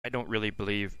I don't really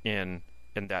believe in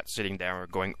that sitting down or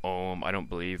going om. I don't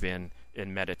believe in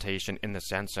meditation in the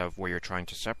sense of where you're trying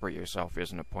to separate yourself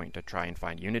isn't a point to try and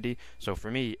find unity. So for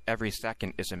me, every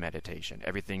second is a meditation.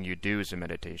 Everything you do is a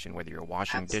meditation, whether you're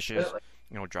washing dishes,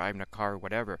 Absolutely. driving a car,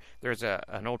 whatever. There's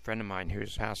an old friend of mine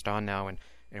who's passed on now,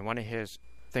 and one of his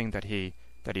thing that he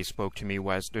spoke to me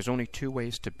was there's only two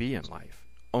ways to be in life.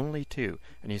 Only two.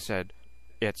 And he said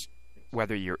it's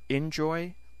whether you're in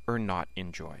joy or not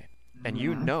in joy. And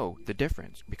you know the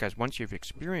difference because once you've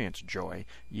experienced joy,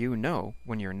 you know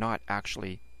when you're not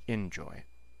actually in joy.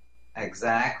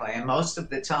 Exactly. And most of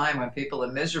the time when people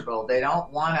are miserable, they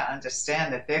don't want to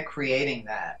understand that they're creating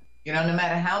that. No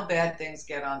matter how bad things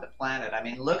get on the planet, I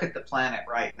mean, look at the planet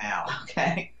right now,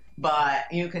 okay? But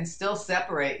you can still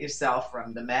separate yourself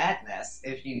from the madness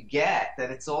if you get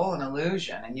that it's all an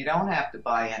illusion and you don't have to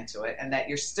buy into it and that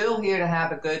you're still here to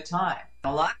have a good time.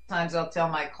 A lot of times I'll tell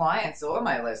my clients or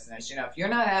my listeners, if you're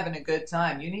not having a good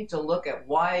time, you need to look at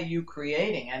why are you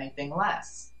creating anything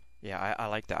less. Yeah, I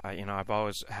like that. I've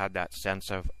always had that sense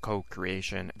of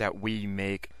co-creation that we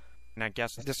make. And I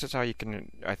guess this is how you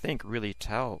can, I think, really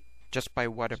tell just by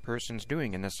what a person's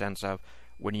doing in the sense of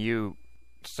when you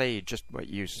say just what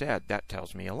you said, that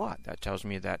tells me a lot. That tells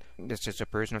me that this is a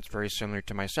person that's very similar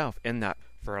to myself in that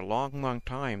for a long, long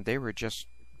time they were just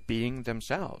being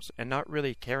themselves and not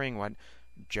really caring what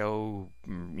Joe,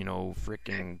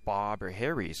 freaking Bob or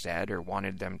Harry said or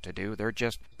wanted them to do. They're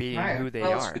just being Right. who they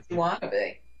Well, are. who you want to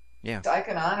be. Yeah. I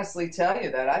can honestly tell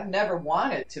you that I've never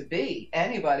wanted to be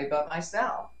anybody but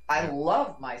myself. I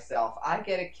love myself. I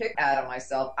get a kick out of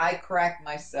myself. I crack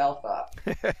myself up.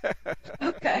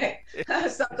 Okay.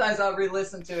 Sometimes I'll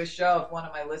re-listen to a show if one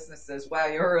of my listeners says, wow,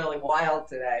 you're really wild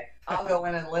today. I'll go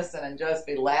in and listen and just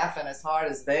be laughing as hard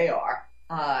as they are.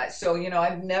 So,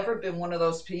 I've never been one of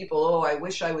those people, oh, I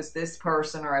wish I was this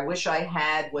person or I wish I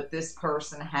had what this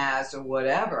person has or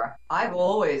whatever. I've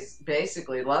always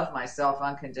basically loved myself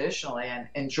unconditionally and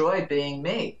enjoyed being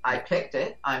me. I picked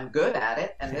it. I'm good at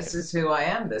it. And this is who I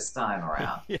am this time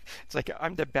around. It's like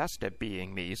I'm the best at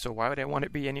being me, so why would I want to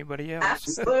be anybody else?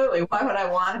 Absolutely. Why would I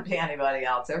want to be anybody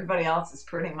else? Everybody else is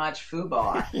pretty much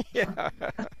FUBAR. Yeah.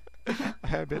 I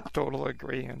have a total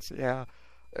agreement. Yeah.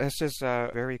 This is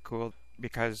very cool.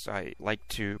 Because I like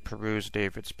to peruse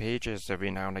David's pages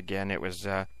every now and again. It was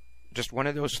just one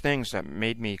of those things that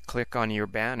made me click on your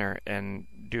banner and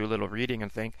do a little reading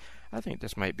and think, I think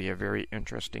this might be a very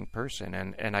interesting person.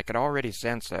 And I could already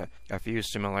sense a few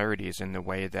similarities in the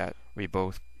way that we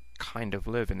both kind of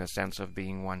live in the sense of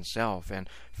being oneself. And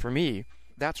for me,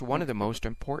 that's one of the most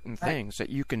important things that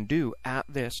you can do at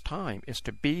this time is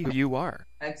to be who you are.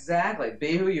 Exactly.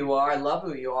 Be who you are, love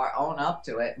who you are, own up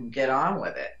to it, and get on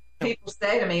with it. People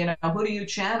say to me, who do you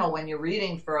channel when you're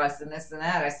reading for us and this and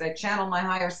that? I say, channel my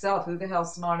higher self. Who the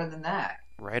hell's smarter than that?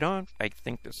 Right on. I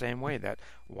think the same way that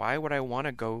why would I want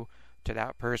to go to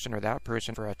that person or that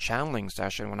person for a channeling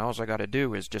session when all I got to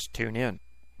do is just tune in?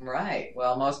 Right.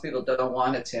 Well, most people don't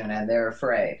want to tune in. They're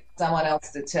afraid. Someone else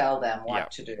to tell them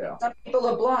what to do. Some people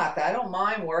are blocked. I don't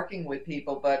mind working with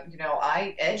people, but,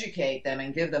 I educate them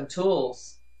and give them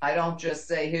tools. I don't just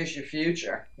say, here's your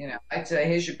future. I say,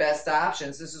 here's your best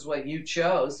options. This is what you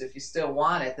chose. If you still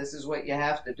want it, this is what you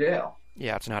have to do.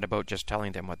 Yeah, it's not about just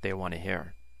telling them what they want to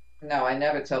hear. No, I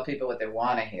never tell people what they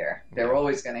want to hear. They're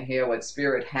always going to hear what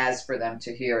Spirit has for them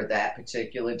to hear that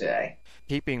particular day.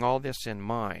 Keeping all this in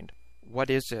mind,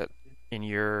 what is it, in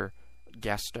your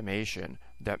guesstimation,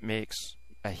 that makes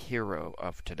a hero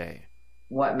of today?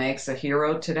 What makes a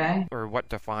hero today? Or what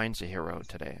defines a hero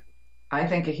today? I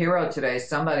think a hero today is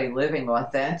somebody living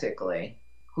authentically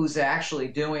who's actually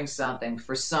doing something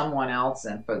for someone else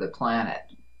and for the planet.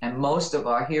 And most of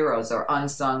our heroes are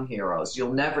unsung heroes.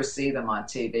 You'll never see them on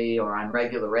TV or on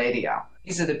regular radio.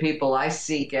 These are the people I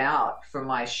seek out for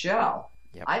my show.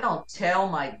 Yep. I don't tell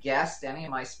my guest any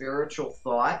of my spiritual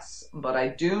thoughts, but I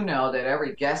do know that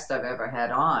every guest I've ever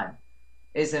had on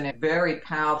is a very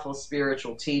powerful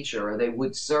spiritual teacher, or they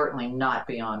would certainly not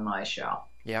be on my show.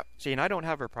 Yeah. See, and I don't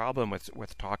have a problem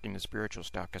with talking the spiritual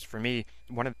stuff, because for me,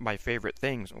 one of my favorite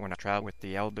things when I travel with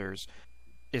the elders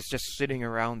is just sitting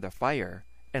around the fire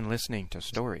and listening to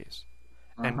stories.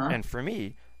 And for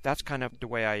me, that's kind of the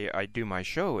way I do my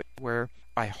show, where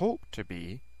I hope to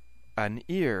be an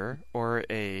ear or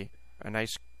a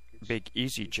nice big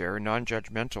easy chair,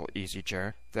 non-judgmental easy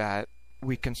chair, that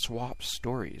we can swap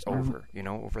stories over,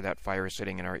 over that fire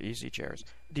sitting in our easy chairs.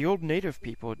 The old native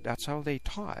people, that's how they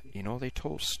taught, they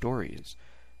told stories.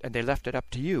 And they left it up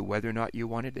to you whether or not you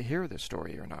wanted to hear the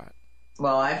story or not.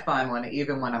 Well, I find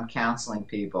even when I'm counseling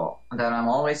people that I'm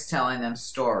always telling them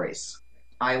stories.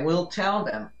 I will tell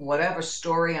them whatever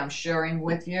story I'm sharing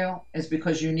with you is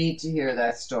because you need to hear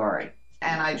that story.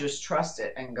 And I just trust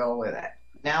it and go with it.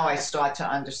 Now I start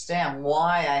to understand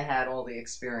why I had all the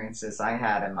experiences I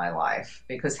had in my life.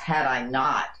 Because had I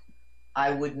not, I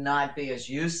would not be as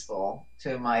useful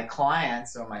to my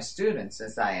clients or my students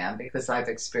as I am because I've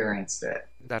experienced it.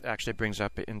 That actually brings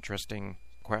up an interesting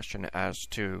question as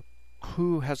to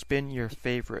who has been your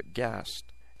favorite guest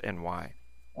and why?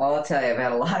 Well, I'll tell you, I've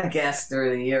had a lot of guests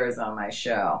through the years on my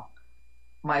show.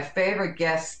 My favorite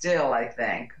guest still, I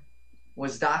think,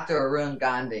 was Dr. Arun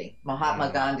Gandhi,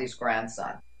 Mahatma Gandhi's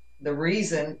grandson. The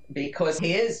reason, because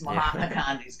he is Mahatma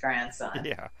Gandhi's grandson.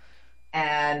 Yeah.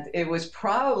 And it was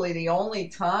probably the only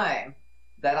time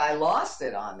that I lost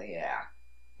it on the air.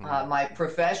 My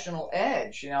professional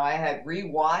edge. I had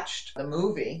rewatched the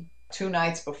movie 2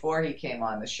 nights before he came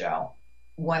on the show.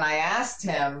 When I asked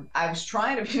him, I was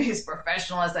trying to be as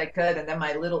professional as I could, and then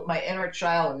my inner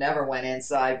child never went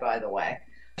inside, by the way.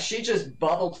 She just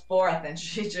bubbled forth and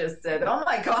she just said, "Oh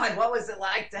my God, what was it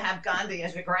like to have Gandhi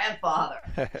as your grandfather?"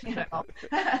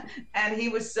 And he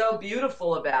was so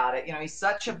beautiful about it. He's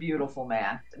such a beautiful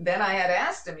man. Then I had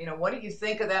asked him, what do you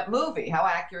think of that movie? How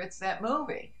accurate's that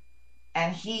movie?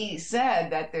 And he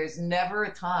said that there's never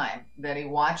a time that he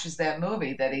watches that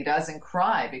movie that he doesn't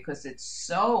cry because it's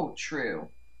so true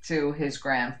to his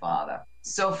grandfather.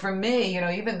 So for me,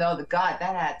 even though that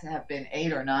had to have been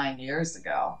 8 or 9 years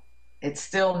ago, it's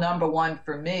still number one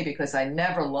for me because I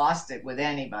never lost it with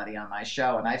anybody on my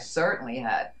show. And I've certainly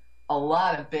had a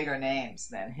lot of bigger names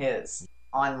than his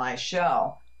on my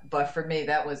show. But for me,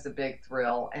 that was the big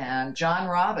thrill. And John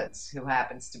Roberts, who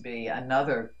happens to be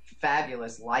another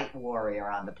fabulous light warrior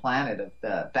on the planet of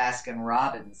the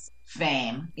Baskin-Robbins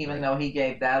fame, even though he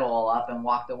gave that all up and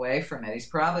walked away from it. He's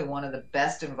probably one of the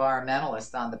best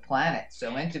environmentalists on the planet.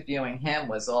 So interviewing him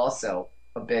was also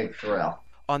a big thrill.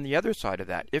 On the other side of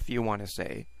that, if you want to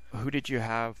say, who did you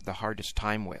have the hardest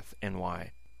time with and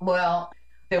why? Well,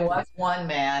 there was one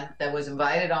man that was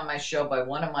invited on my show by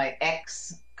one of my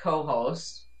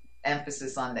ex-co-hosts,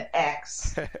 emphasis on the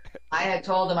ex. I had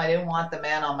told him I didn't want the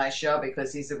man on my show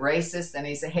because he's a racist and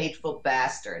he's a hateful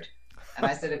bastard. And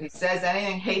I said, if he says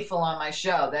anything hateful on my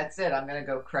show, that's it, I'm going to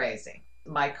go crazy.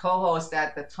 My co-host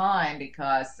at the time,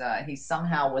 because he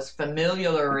somehow was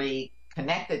familiarly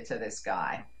connected to this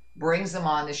guy, brings him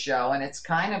on the show, and it's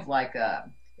kind of like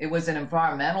it was an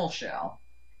environmental show.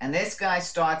 And this guy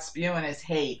starts spewing his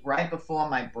hate right before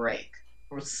my break.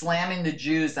 We're slamming the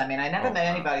Jews. I mean, I never met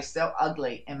anybody so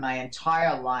ugly in my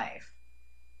entire life.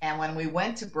 And when we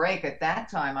went to break, at that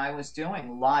time, I was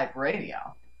doing live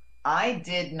radio. I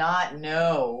did not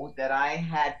know that I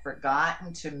had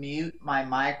forgotten to mute my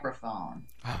microphone.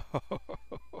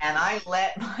 And I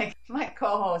let my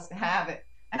co-host have it.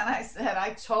 And I said, I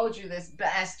told you this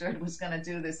bastard was going to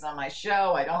do this on my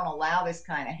show. I don't allow this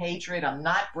kind of hatred. I'm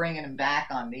not bringing him back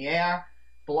on the air.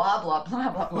 Blah, blah, blah,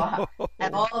 blah, blah.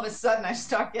 And all of a sudden, I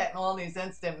start getting all these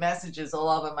instant messages all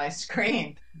over my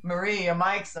screen. Meria, your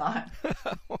mic's on.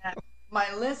 And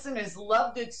my listeners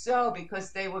loved it so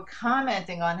because they were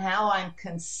commenting on how I'm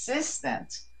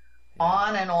consistent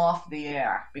on and off the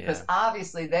air. Because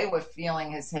obviously they were feeling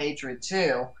his hatred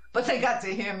too. But they got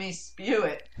to hear me spew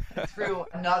it through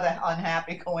another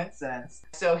unhappy coincidence.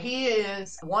 So he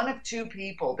is one of 2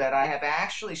 people that I have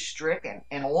actually stricken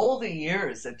in all the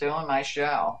years of doing my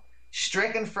show.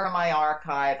 Stricken from my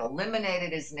archive,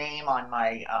 eliminated his name on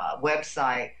my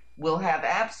website, will have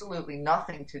absolutely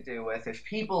nothing to do with. If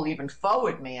people even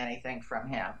forward me anything from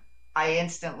him, I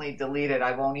instantly delete it.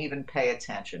 I won't even pay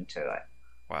attention to it.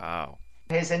 Wow.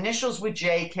 His initials were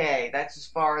JK. That's as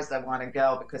far as I want to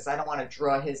go because I don't want to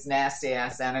draw his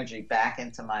nasty-ass energy back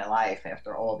into my life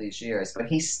after all these years. But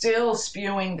he's still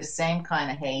spewing the same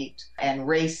kind of hate and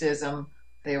racism.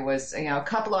 There was, a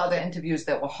couple other interviews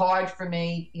that were hard for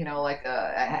me. Like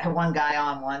I had one guy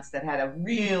on once that had a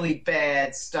really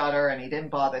bad stutter, and he didn't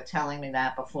bother telling me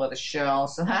that before the show.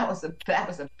 So that was a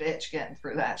bitch getting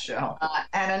through that show.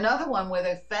 And another one with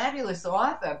a fabulous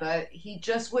author, but he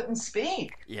just wouldn't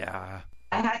speak. Yeah.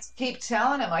 I had to keep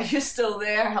telling him, are you still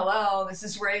there? Hello, this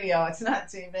is radio, it's not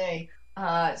TV.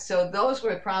 So those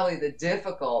were probably the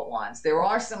difficult ones. There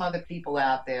are some other people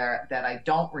out there that I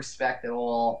don't respect at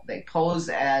all. They pose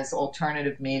as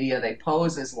alternative media. They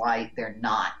pose as light. They're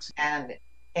not. And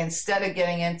instead of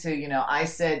getting into, I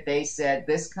said, they said,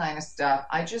 this kind of stuff,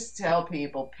 I just tell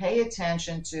people, pay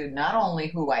attention to not only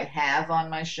who I have on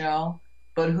my show,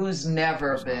 but who's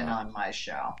never been on my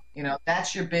show.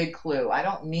 That's your big clue. I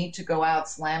don't need to go out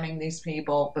slamming these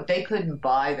people, but they couldn't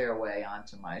buy their way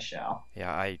onto my show. Yeah,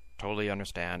 I totally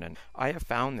understand. And I have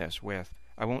found this with,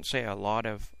 I won't say a lot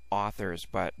of authors,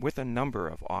 but with a number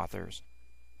of authors,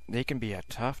 they can be a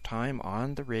tough time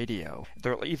on the radio.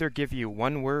 They'll either give you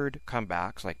one word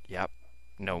comebacks, like, yep,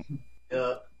 no.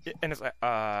 Yep. And it's like,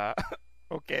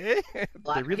 okay. A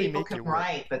lot They of really people make can you work.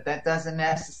 write, but that doesn't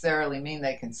necessarily mean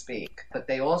they can speak. But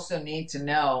they also need to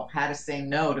know how to say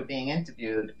no to being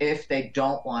interviewed if they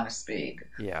don't want to speak.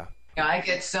 Yeah. You know, I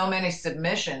get so many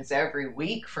submissions every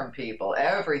week from people,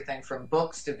 everything from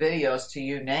books to videos to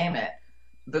you name it.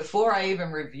 Before I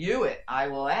even review it, I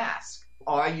will ask,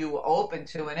 are you open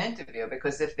to an interview?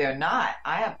 Because if they're not,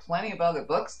 I have plenty of other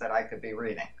books that I could be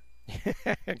reading.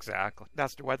 Exactly.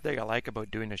 That's the one thing I like about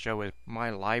doing the show is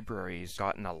my library's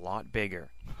gotten a lot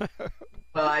bigger.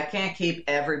 Well, I can't keep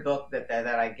every book that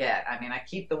I get. I mean, I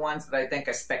keep the ones that I think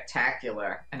are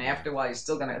spectacular. And after a while, you're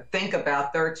still going to think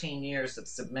about 13 years of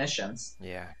submissions.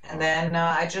 Yeah. And then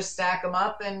I just stack them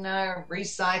up and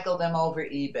recycle them over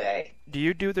eBay. Do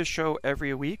you do the show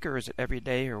every week, or is it every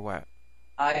day, or what?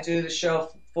 I do the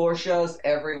show, 4 shows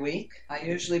every week. I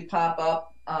usually pop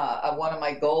up one of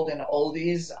my golden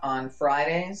oldies on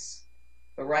Fridays.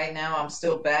 But right now, I'm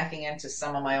still backing into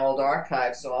some of my old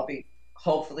archives, so I'll be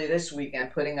hopefully this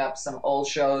weekend putting up some old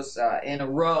shows in a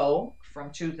row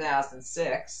from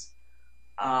 2006.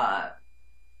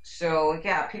 So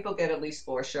yeah, people get at least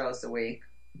 4 shows a week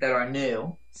that are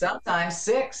new. Sometimes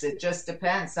 6, it just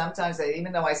depends. Sometimes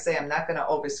even though I say I'm not going to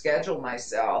overschedule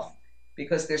myself,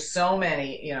 because there's so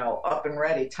many, you know, up and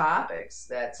ready topics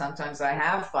that sometimes I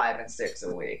have 5 and 6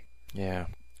 a week. Yeah.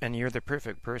 And you're the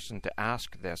perfect person to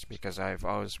ask this because I've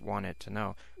always wanted to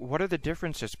know. What are the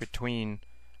differences between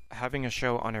having a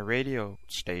show on a radio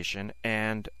station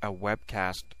and a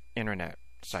webcast internet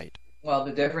site? Well,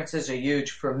 the differences are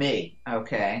huge for me,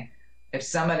 okay? If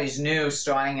somebody's new,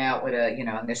 starting out with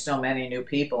and there's so many new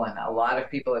people, and a lot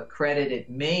of people have credited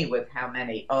me with how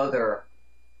many other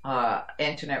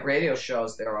internet radio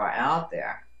shows there are out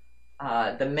there.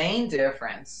 The main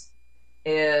difference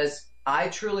is I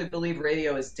truly believe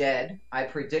radio is dead. I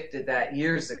predicted that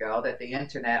years ago, that the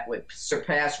internet would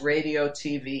surpass radio,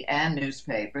 TV, and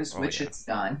newspapers, which it's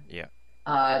done. Yeah.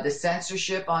 The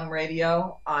censorship on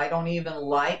radio, I don't even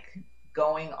like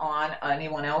going on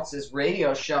anyone else's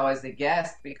radio show as a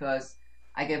guest because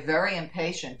I get very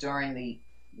impatient during the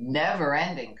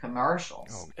never-ending commercials.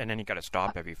 Oh, and then you got to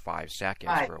stop every 5 seconds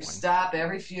Right, for you one. stop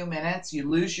every few minutes, you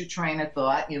lose your train of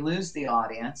thought, you lose the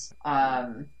audience.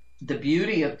 The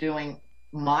beauty of doing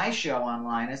my show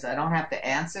online is I don't have to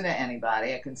answer to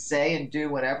anybody. I can say and do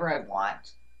whatever I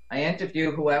want. I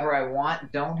interview whoever I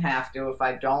want, don't have to if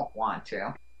I don't want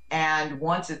to. And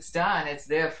once it's done, it's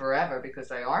there forever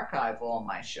because I archive all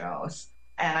my shows.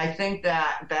 And I think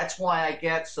that that's why I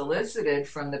get solicited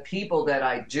from the people that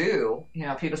I do. You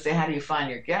know, people say, how do you find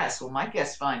your guests? Well, my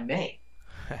guests find me.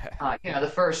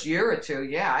 The first year or two,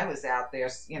 I was out there,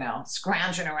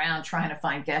 scrounging around trying to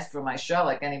find guests for my show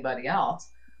like anybody else.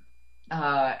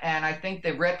 And I think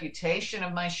the reputation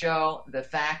of my show, the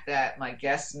fact that my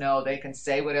guests know they can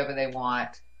say whatever they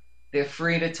want, they're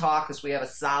free to talk because we have a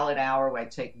solid hour where I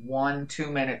take 1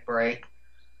 2-minute break,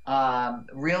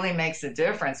 really makes a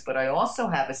difference. But I also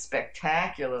have a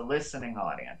spectacular listening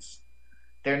audience.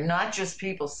 They're not just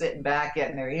people sitting back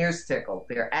getting their ears tickled.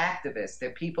 They're activists.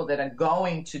 They're people that are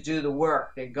going to do the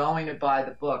work. They're going to buy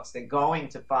the books. They're going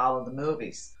to follow the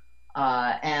movies.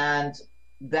 And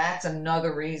that's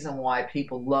another reason why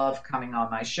people love coming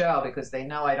on my show, because they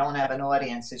know I don't have an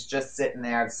audience who's just sitting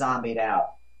there zombied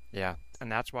out. Yeah,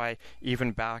 and that's why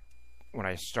even back when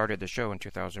I started the show in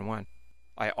 2001,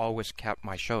 I always kept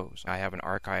my shows. I have an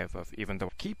archive of, even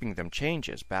though keeping them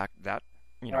changes, back that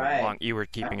Right. long, you were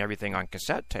keeping everything on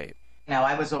cassette tape. Now,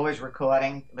 I was always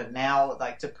recording, but now,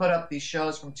 like, to put up these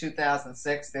shows from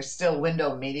 2006, they're still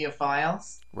window media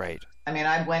files. Right. I mean,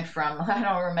 I went from, I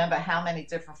don't remember how many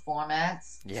different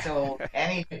formats. Yeah. So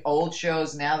any old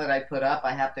shows now that I put up,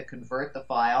 I have to convert the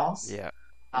files. Yeah.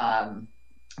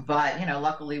 But,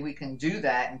 luckily we can do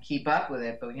that and keep up with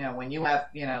it. But, when you have,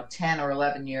 10 or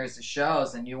 11 years of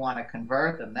shows and you want to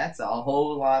convert them, that's a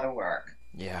whole lot of work.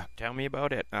 Yeah. Tell me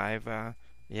about it.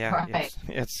 Right.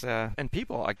 It's and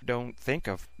people don't think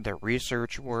of the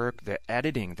research work, the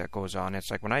editing that goes on. It's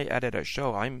like when I edit a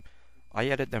show, I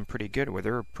edit them pretty good, where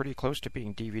they're pretty close to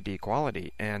being DVD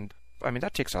quality, and I mean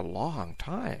that takes a long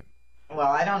time. Well,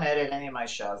 I don't edit any of my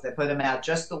shows. They put them out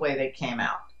just the way they came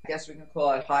out. I guess we can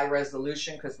call it high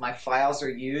resolution because my files are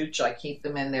huge. I keep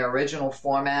them in their original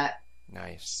format.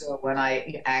 Nice. So when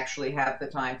I actually have the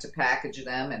time to package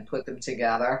them and put them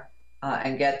together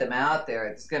and get them out there,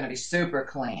 it's going to be super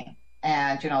clean.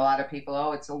 And, a lot of people,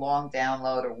 oh, it's a long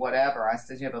download or whatever. I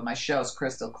said, yeah, but my show's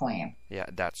crystal clean. Yeah,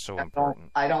 that's so I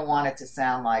important. I don't want it to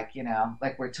sound like,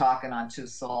 like we're talking on two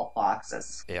salt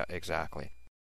boxes. Yeah, exactly.